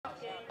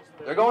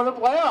They're going to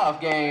playoff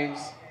games.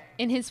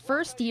 In his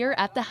first year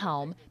at the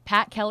helm,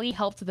 Pat Kelly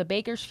helped the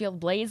Bakersfield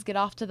Blaze get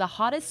off to the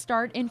hottest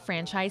start in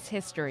franchise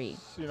history.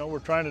 You know, we're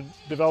trying to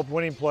develop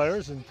winning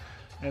players, and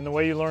the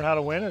way you learn how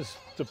to win is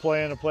to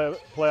play in a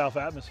playoff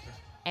atmosphere.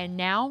 And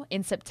now,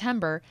 in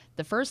September,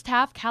 the first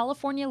half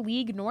California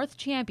League North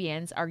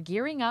champions are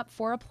gearing up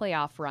for a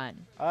playoff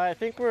run. I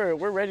think we're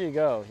ready to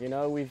go. You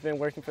know, we've been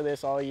working for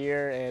this all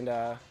year,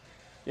 and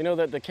you know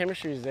that the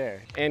chemistry is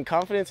there. And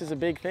confidence is a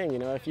big thing. You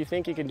know, if you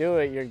think you can do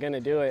it, you're going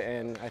to do it,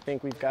 and I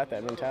think we've got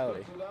that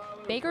mentality.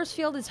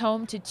 Bakersfield is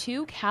home to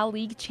 2 Cal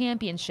League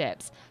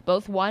championships,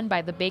 both won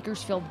by the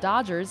Bakersfield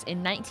Dodgers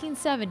in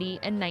 1970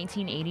 and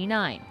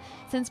 1989.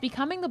 Since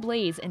becoming the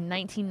Blaze in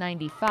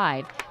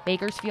 1995,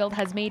 Bakersfield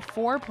has made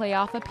 4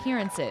 playoff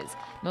appearances,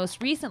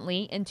 most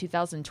recently in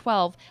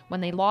 2012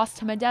 when they lost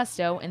to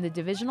Modesto in the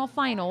divisional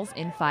finals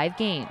in 5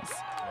 games.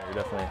 Yeah, you're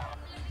definitely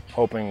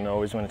hoping to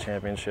always win a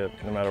championship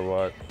no matter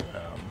what.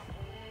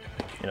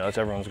 You know, that's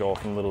everyone's goal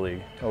from Little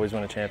League, always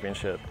win a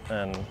championship.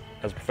 And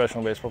as a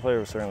professional baseball player,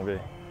 we'll certainly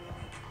be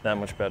that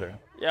much better.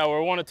 Yeah,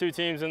 we're one of 2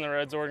 teams in the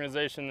Reds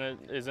organization that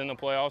is in the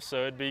playoffs,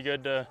 so it'd be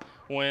good to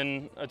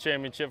win a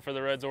championship for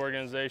the Reds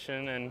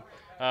organization, and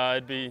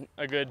it'd be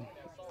a good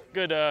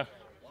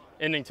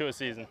ending to a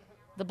season.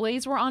 The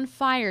Blaze were on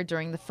fire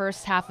during the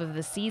first half of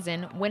the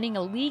season, winning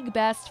a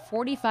league-best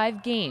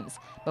 45 games,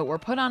 but were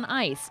put on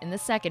ice in the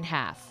second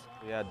half.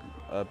 We had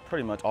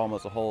pretty much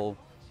almost a whole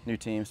new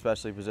team,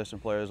 especially position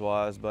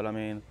players-wise, but I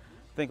mean,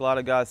 I think a lot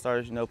of guys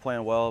started, you know,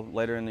 playing well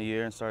later in the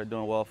year and started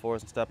doing well for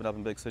us and stepping up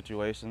in big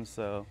situations.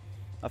 So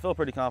I feel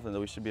pretty confident that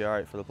we should be all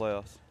right for the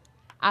playoffs.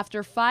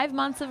 After 5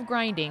 months of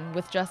grinding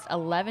with just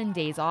 11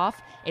 days off,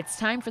 it's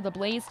time for the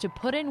Blaze to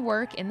put in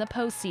work in the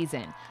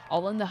postseason,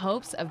 all in the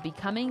hopes of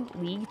becoming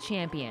league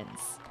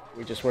champions.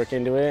 We just work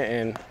into it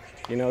and,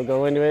 you know,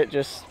 go into it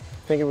just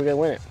thinking we're going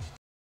to win it.